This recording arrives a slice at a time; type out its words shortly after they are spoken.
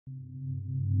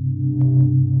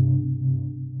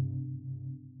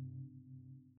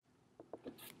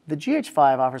The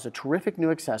GH5 offers a terrific new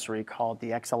accessory called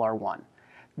the XLR1.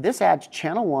 This adds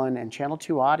channel 1 and channel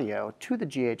 2 audio to the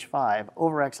GH5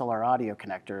 over XLR audio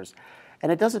connectors,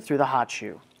 and it does it through the hot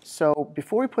shoe. So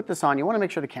before we put this on, you want to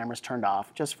make sure the camera's turned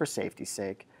off, just for safety's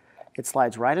sake. It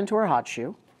slides right into our hot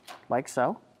shoe, like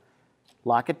so.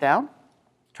 Lock it down,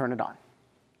 turn it on.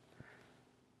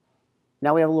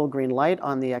 Now we have a little green light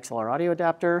on the XLR audio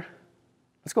adapter.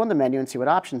 Let's go in the menu and see what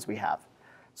options we have.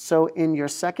 So in your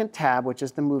second tab, which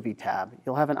is the Movie tab,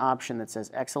 you'll have an option that says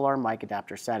XLR mic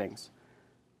adapter settings.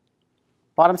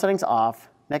 Bottom setting's off.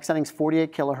 Next setting's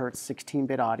 48 kilohertz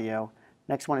 16-bit audio.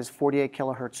 Next one is 48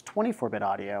 kilohertz 24-bit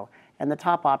audio. And the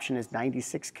top option is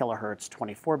 96 kilohertz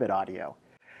 24-bit audio.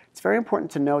 It's very important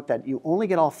to note that you only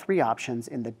get all three options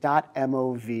in the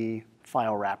 .mov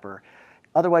file wrapper.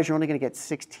 Otherwise, you're only going to get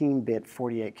 16-bit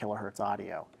 48 kilohertz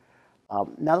audio.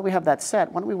 Now that we have that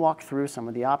set, why don't we walk through some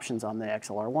of the options on the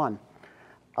XLR1.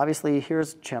 Obviously,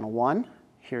 here's channel 1,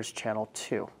 here's channel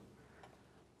 2.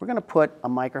 We're going to put a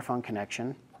microphone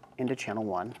connection into channel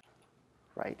 1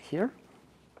 right here,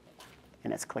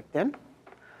 and it's clicked in.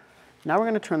 Now we're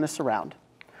going to turn this around.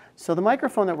 So the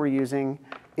microphone that we're using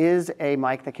is a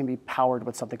mic that can be powered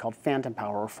with something called phantom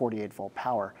power or 48-volt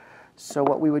power. So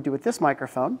what we would do with this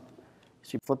microphone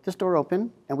is you flip this door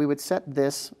open, and we would set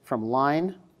this from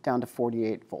line down to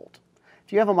 48 volt.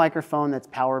 If you have a microphone that's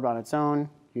powered on its own,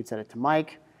 you'd set it to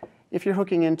mic. If you're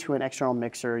hooking into an external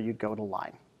mixer, you'd go to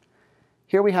line.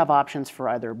 Here we have options for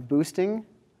either boosting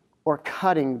or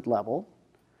cutting level.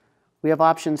 We have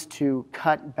options to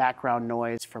cut background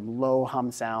noise from low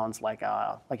hum sounds, like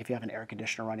if you have an air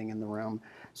conditioner running in the room.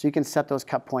 So you can set those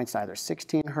cut points to either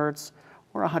 16 hertz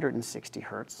or 160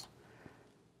 hertz.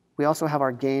 We also have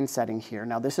our gain setting here.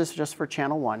 Now this is just for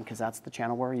channel 1, because that's the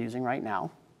channel we're using right now.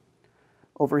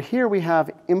 Over here we have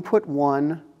input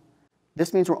 1.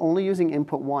 This means we're only using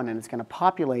input 1, and it's going to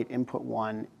populate input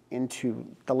 1 into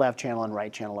the left channel and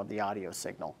right channel of the audio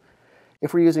signal.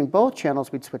 If we're using both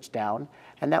channels, we'd switch down,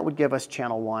 and that would give us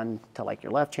channel 1 to like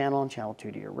your left channel and channel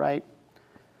 2 to your right.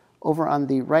 Over on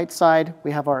the right side,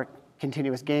 we have our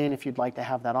continuous gain. If you'd like to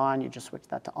have that on, you just switch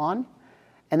that to on.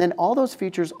 And then all those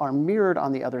features are mirrored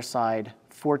on the other side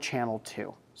for channel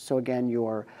 2. So again,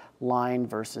 your line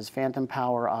versus phantom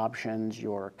power options,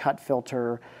 your cut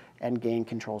filter, and gain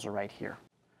controls are right here.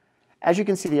 As you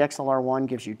can see, the XLR1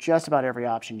 gives you just about every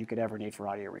option you could ever need for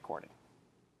audio recording.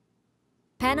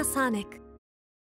 Panasonic.